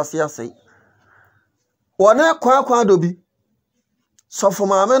da ne wi ase ase. Wone kwa dobi. So for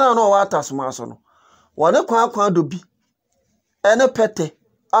ma me na no wa tasoma so no. Wone kwa dobi. Ene pete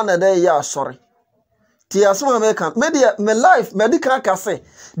ana de ya asore. Ti asoma me kan me life medical ka say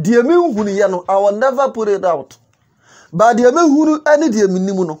de me hunu ye no I will never put it out. But the hunu any de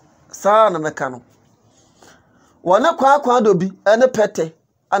minimu no saa na meka no wona kwa dobi ene pete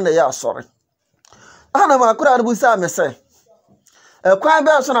ana ya sorry ana makura de busa me se kwa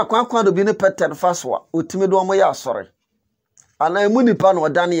be so na kwa dobi ne pete no fasoa otime do mo ya sorry ana emu nipa no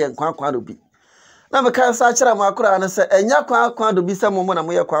odane ye kwa dobi na meka sa kira makura ne se enya kwa dobi se mo na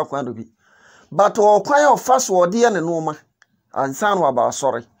mo ye kwa dobi but o kwa ya fasoa de ye ne no ma ansan wa ba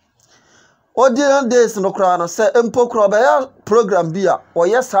sorry Odian days no kra no se empo kra ba ya program bia o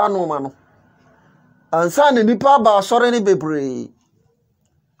yes anu ma no ansa ne nipa ba asore ne bebre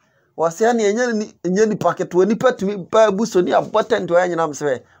wase na enye ni packet wo nipa tumi ba buso ni abotent wa nyina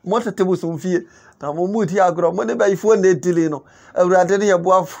mse mo tete buso mfie na mo muti agro mo ne ba ifo na etili no awurade ne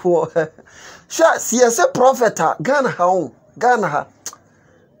yebo afo sha siese prophet Ghana ha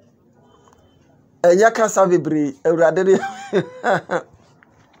enya kasa bebre awurade ne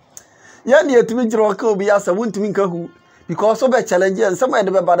Yani etimi jiro ka obi asa wontimi nka hu because obe challenge and some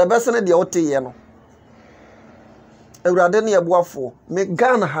de be bad be se ne de oteye no awurade ne yeboafo me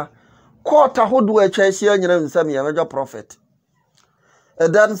Ghana ha quarter hodo atwa ahia nyina nsam ya mejo prophet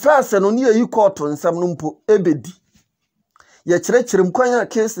then first no ne yi court nsam no mpo ebedi ye kirekirim kwanya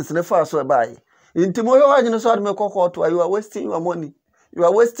cases ne fa so e bae intimo yo hanyine so ade me court you are wasting your money you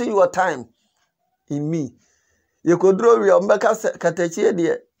are wasting your time in me ye kodro wi ombeka katachie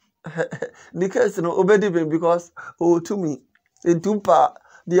de because no obedi because to me intumpa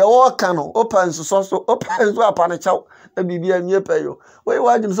the work no open so open so apane chaw na bibia nwie payo we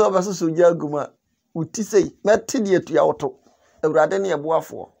wajim so obaso so jaguma uti sei meti de atua woto awurade ne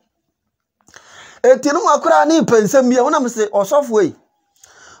eboafo etinu akura ni pensam bia wona mse osofo yi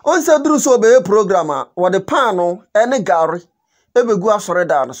onse duru so be program a wode pan no ene gari ebegu asore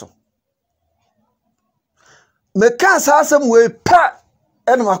da no so me ka asem we pa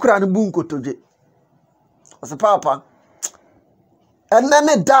ene makura ne bu nkotoje ose papa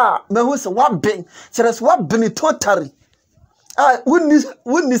ene da me hu se wabin cheres wabin totally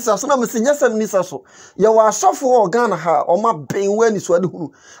wunni saso na me se nyasam ni saso ye wa asofo o Ghana ha o ma ben wani so ade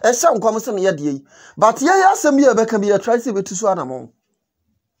hunu e hye nkwam se ne ye de yi but ye asem ye beka bi ye try se betu so anamon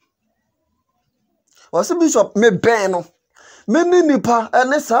wase bishop me ben no me ni nipa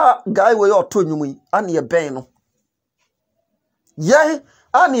ene sa guy we o to nwum yi ane ye ben no ye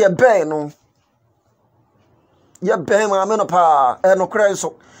ane ye ben no ye ben ma me no pa no kran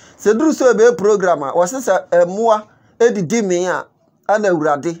so se duru so be program a wase se moa edidi me a ana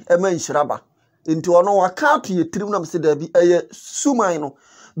awurade e ma nhiraba nti ono waka to ye tirim na me se da bi eye suman no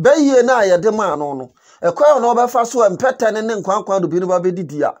baye na ye de ma no no ekwa no obefa so empete ne nkwankwa do bi no ba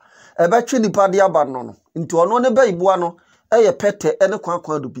bedidi a e be twe nipa de aba no no nti ono ne bayiboa no eye pete ene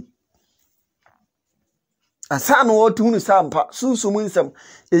kwankwa do bi asa no wotu hunu sampa sunsumu nsam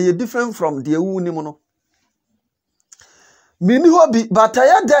eye different from the ewu ni mu no Mini hobby, but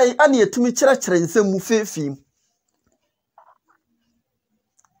I die and yet to me church and some muffin.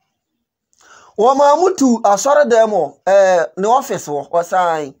 Wamamutu, I saw a demo, no office was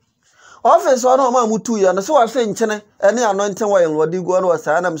I. Office or no mamutu, and so I say in China, any anointing oil, what do go was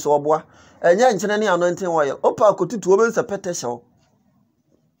Anam Sobwa, and yan any anointing oil. Opa could to open a petition.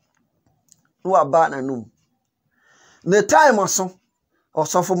 No, a ban and noon. The time or so, or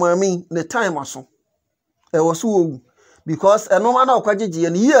so for my the time or so. It was who. Because a no man of Quaji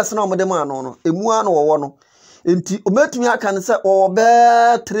and years no man no, a one or one. Inti met me I can say or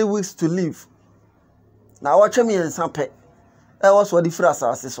bear 3 weeks to live. Now watch me and some pet. I was what the phrase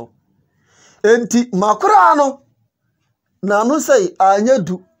as so. Inti Macrano. Now no say I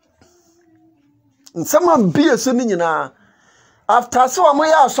do. Someone be a sunny na. After so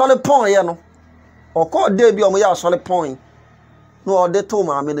my solid point, you know. Or call Debbie on my solid point. No, they told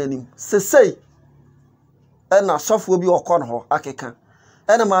my meaning. Say. And a soft will be a corner, Akeka.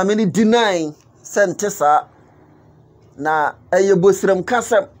 And my many denying sentesa na a busram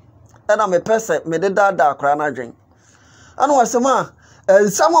castle. And I'm a person made a dada crana drink. And was a man,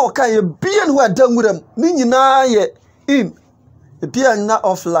 and somehow can you be and who are done with them? Nina ye in the piano not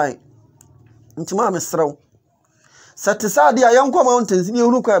offline. Into mamma straw. Satisadi a young mountains,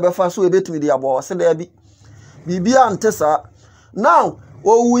 you look at before so a bit with the above, said there be Tessa. Now,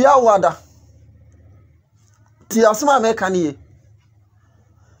 oh, we are wada. Ti asma mekani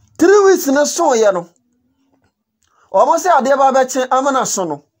 3 weeks na so ye no omo se ade ba be che amana so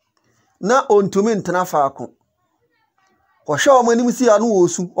no na ontumi ntena faako ko hwe omo anim si anu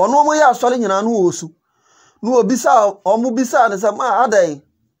osu ono omo ya asole nyina anu osu no obisa omo bisa ne se ma adan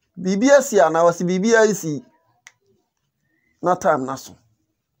bibia si ana wasi bibia si na time na so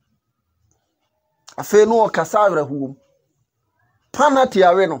afi no okasa awra huom panati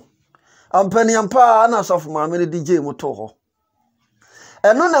awe no ampani ampa ana sofu maame DJ moto ho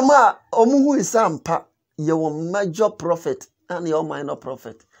eno na ma omuhu isampa ye wo major prophet and your minor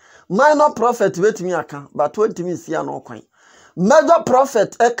prophet betimi aka but 20 minutes ya no kwan major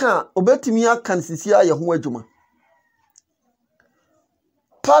prophet eka obetimi aka nsisia ye ho adwuma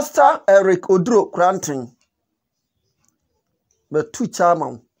Past.Oduro Koranteng betu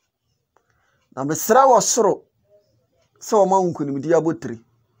chama na mesra wo soro se o ma nkunimdi abotri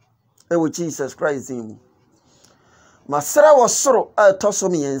ewo Jesus Christ in masra wo soro a toso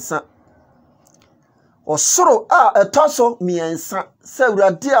miensa o soro a toso miensa se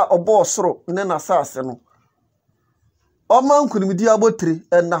urade a obo soro ne na sase no o ma nkunimdi abotri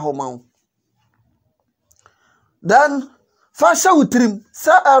enna ho ma then fasha utrim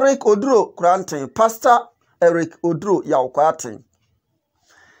se Oduro Koranteng Past.Oduro Koranteng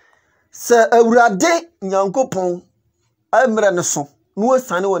se urade nyankopon amre ne so no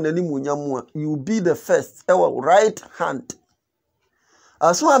sane wonani munyam you be the first our right hand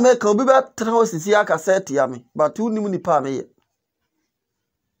asuma me kan bi ba transisi aka set ya me but unim ni pa me ye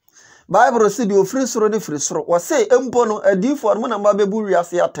Bible say the free soro ni free soro wo say empo no adifo no na mba bebu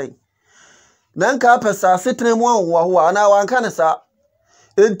wiase atai na nka apesa setene mu anwo ho ana wanka ne sa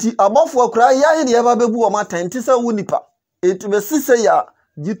enti abofo akura ya he ne ya ba bebu wo matai enti sa wunipa enti be sise ya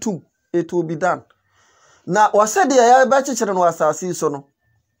gitum it will be done. Na wasede ya ba chechere no asase so no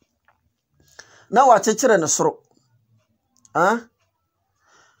na wa chechere no soro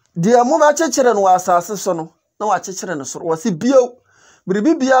dia mo ba chechere no asase so no na wa chechere no soro wase bio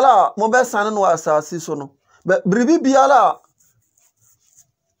biribi biala mo be sane no asase so no biribi biala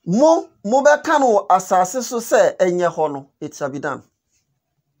mo be kan no asase so se enye ho no it shall be done.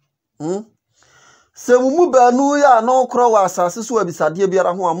 Se mu ba nu ya no kro wa asase so abisade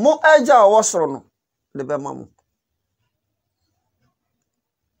biara ho mo agya wo soro no le be mamu.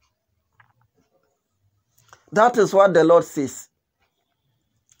 That is what the Lord says.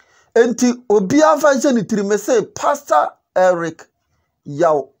 Enti obi afa ni tiri me say Past.Oduro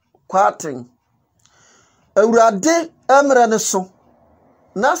Koranteng Awurade emre ne so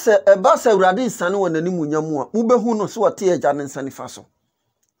na se eba se Awurade isane wonani munyamu a mubehu no so wote agya ne nsane fa so,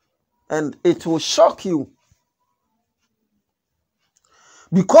 and it will shock you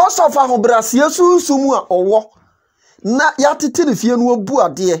because of ahobrase susumu a owo na yatete ne fie no obu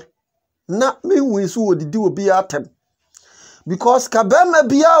ade na menwi so wodidi obi atem because kabema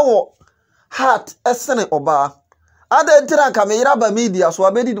bia wo heart esene oba ada ntira ka me yiraba media so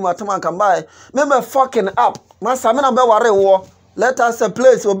abedi du matama kan bai me fucking up masa me na be ware wo let us a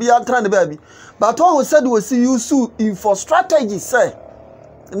place obi antra ne baby but who said we see you so in for strategy say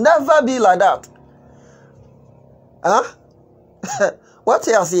never be like that. What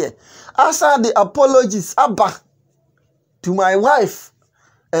you say? Answer the apologies abba to my wife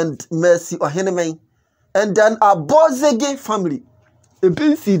and mercy ohenemebg and then Abozege family.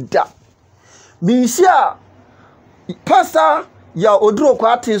 Ebinsi da. Minsia Pastor ya Oduro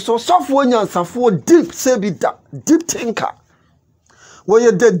Koranteng so sofo nyansafo deep sebi da. Deep thinker.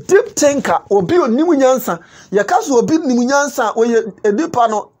 Where the deep thinker obi onimu nyansa. Yakaso obi nimu nyansa where edipa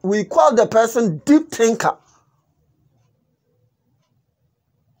no we call the person deep thinker.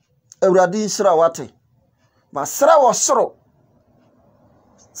 Ewurade nhyira wate. Masra wosoro.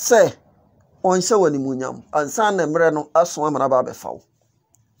 Se onse wanimu nyam. Ansa na mre no aso amana ba befawo.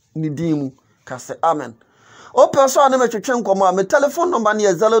 Ni dimu ka se amen. O person na metwetwe nkomo a me telephone number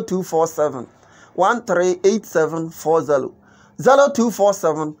na 0247 138740.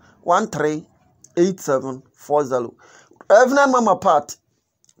 0247 138740. rev.Mama part,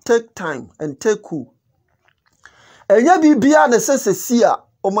 take time and take cool. Enya bibia na sese sia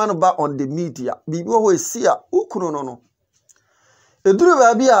o man ba on the media. Bibi wo sia ukunu no no. Eduru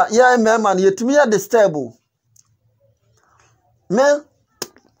ba bia ya mema na yetimi ya disturb. Me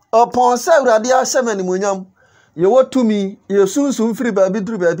upon say urade a hyemani munyam. Ye wotumi ye sunsun free ba bi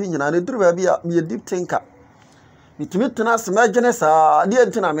duru ba bi nyina na duru ba bia me deep thinker. Mitimi tena semedwene sa de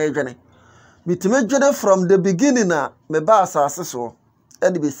entina medwene. Mitimi dwene from the beginning na me ba asase so e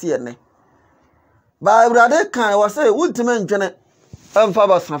de be sie ne. Ba urade kan wo say wuntime ndwene emfa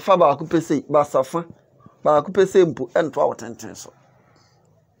ba safa ba ku pese ba safa ba ku pese mpu ento awotenten so.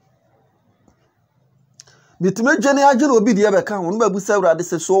 Mitime dwene agene obi de be kan wo no ba busa urade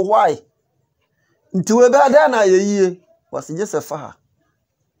se so why nti we ba da na yeyie wasije se fa ha.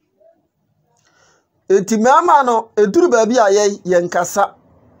 Eti mama no eduru ba bi aye yenkasa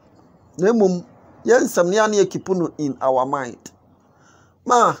na mum yensam ne ane ekipu no in our mind.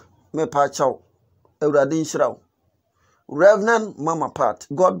 Ma me pa chaw Ewurade nhyiraw. rev.Mama part,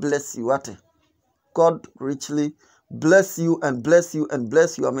 God bless you ate. God richly bless you and bless you and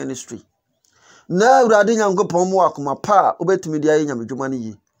bless your ministry. Na Ewurade nyankopon mu akoma pa obetumi dia ye nyamedwuma ne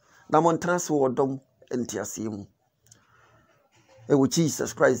yi. Na mon transfer wodom entiase mu. Ewo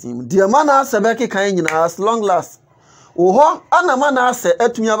Jesus Christ him. Dear mana sebeke kan nyina as long last. Oho ana mana se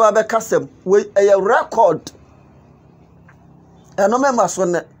atumi aba be kasem we a record. Eno me maso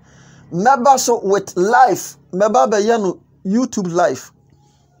ne. Meba so with life. Meba be yano YouTube live.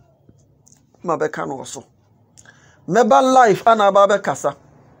 Ma be kan also. Meba live ana aba be kasa.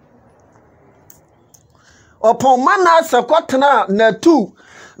 Upon mana se kwatena na tu.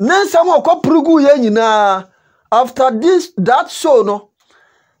 Nensam okoprugu ye nyina. After that show no,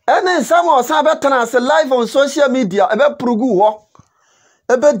 any some or some better live on social media, ebe prugu ho,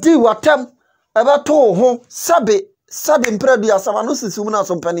 ebe di watem, ebe to ho, sabe impredia samanu sumuna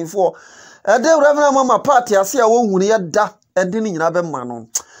some penny for. De rev.Mama party I see a woman ya da ending in abe manon.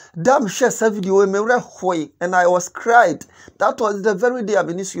 Damn share sa video me hoy and I was cried. That was the very day I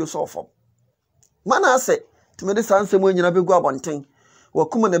finished you so for. Mana say to me this answer when you be go abonten. Wa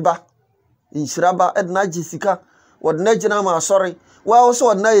kuma ne ba. Inshiraba edna jisika wadna jina ma sorry wa also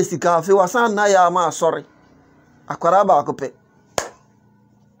wadna yesika afi wasan na ya ma sorry akwara ba akope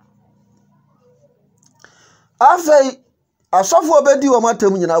afei asofo obedi wo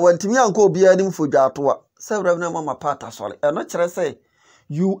matam nyina wantimi anko obi anim fodwa atoa say rev.Mama part sorry eno kire say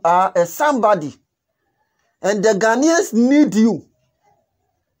you are a somebody and the Ghanaians need you.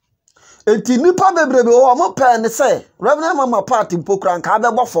 Enti nipa bebrebe wo mo pe ne say rev.Mama part mpokran ka be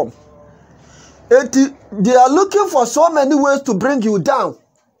bofom. They are looking for so many ways to bring you down.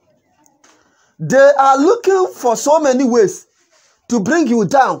 They are looking for so many ways to bring you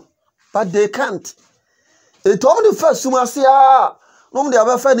down, but they can't. It only first sumasia. No me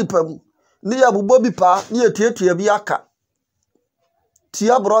aba fa dipam. Ni abubo bi pa, ni etietie bi aka.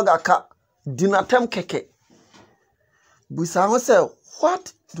 Tia broga ka dinatem keke. Busa ho say,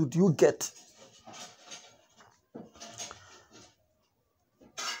 what did you get?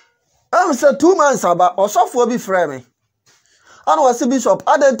 I'm say 2 months about or software be frame. And was a bishop,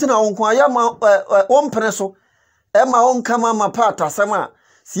 Adentina on Kwayama one preso, Emma on Kama part asama.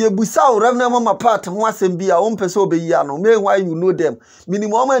 See a busao rev.Mama part once and be a own peso be yano, may why you know them.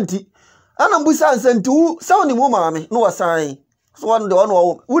 Minimumenti. And a busa sent to sounding woman, no assign. So one the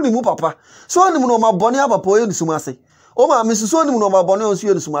one wouldn't move papa. So on no my bonny up a poem sumase. Oh, my Mrs. Sonim no my bonny on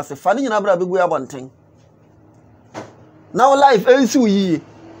sumase, funny in Abra big way one thing. Now life ain't ye.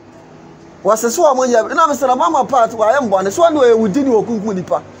 Was a so among you, and I'm Mr. Mama part where I am born. So I know we didn't walk with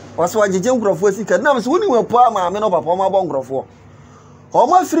Nipa. Was why Jim Grofo sick, and now I'm swinging with Palma, men of a Palma Bongrofo. How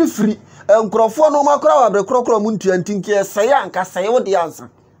much free, and Crofo no more crowd, the crocro munti and think yes, Sayanka say what the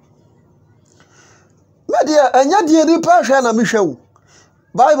answer. My dear, and yet the Nipa Shana Michel.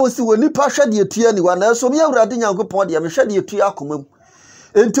 Bible see when Nipa shed your tea anyone else, so me writing a good point, I'm shedding your tea acumum.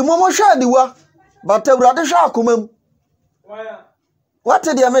 And to Momo Shadiwa, but awurade hwa akomam what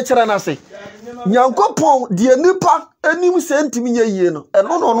did you make na say nyankopon die nipa anim sentimi nya yie no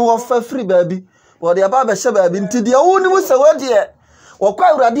eno no ofa free baabi wo de aba be hye baabi nti de wo nim se wo de wokwa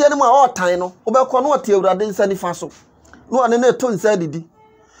awurade anim a otan no wobekọ no ote awurade nsa nifa so no ane na to nsa didi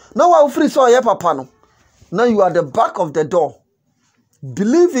na wa free so ye papa no now you are the back of the door.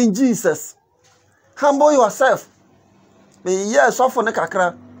 Believe in Jesus. Humble yourself. Me yes ofo ne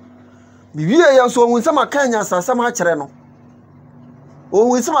kakra. Me wie ya so ohun se makanya asase ma kire no.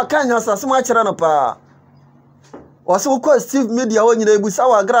 Ohun se makanya asase ma kire no pa. Waso ko Steve media wo nyina ebusa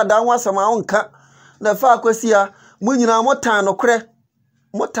wa grada ho asema wo nka na fa akwisia mu nyina motan no kre.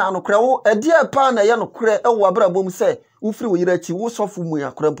 Motan no kre wo ede pa na ye no kre e wo abrabom se wo firi wo yira chi wo sofo mu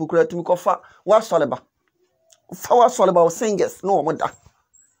ya kra mpokura timi kofa wa soleba. Fa wa soleba wo singers no mo da.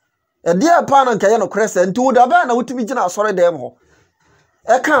 Ede pa na nka ye no kre se nti wo da ba na wutimi gina asore dem ho.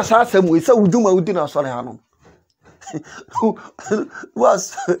 E kan sa asem we se wuduma wudi na asore ha no.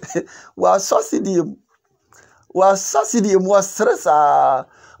 Was society was stressa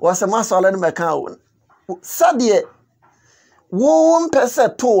was a masala me kan sadie wo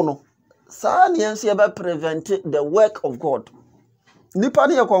mpese to no sa ne enso ye be prevent the work of God nipa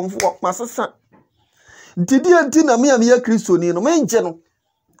ne yakonfo masesa ntidie nti na me ya Kristo ni no menje no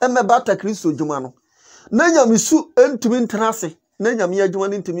emme bata Kristo djuma no na nyamisu entumi ntenase na nyame adwuma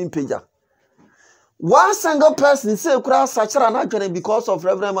ni ntumi mpeja. One single person say kura sachara na dwene because of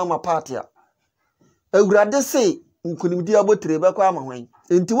rev.Mama party a awurade say nkunimdi abotre be kwa amahwan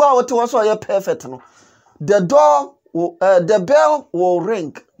enti wa wote wo so ye perfect no the bell will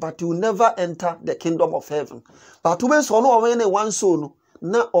ring but you will never enter the kingdom of heaven but we so no we one soul no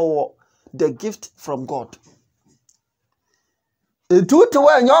na or the gift from God enti wote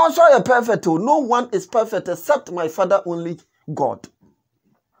wa nyo so ye perfect no one is perfect except my Father only God.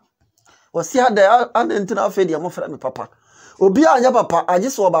 Wasi hada anentina afedi amofra me papa obi anya papa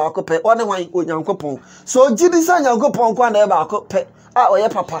agiso ba akope one wan onyankopon so gidi sa nyankopon kwa na ba akope a oye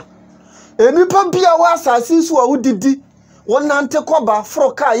papa enipa bia wa asase so a wudidi wonante koba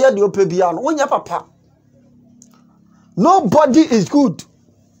fro ka ye de ope bia no wonya papa. Nobody is good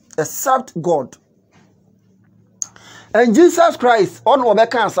except God. And Jesus Christ on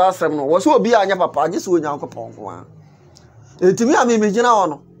obeka asasem no wo so obi anya papa agiso onyankopon kwa etimi a me gina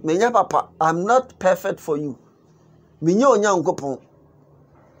ono menya papa I'm not perfect for you minya onyankopon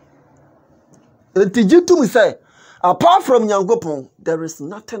entijitum say apart from nyankopon there is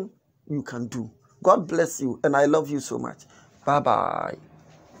nothing you can do. God bless you and I love you so much. Bye bye.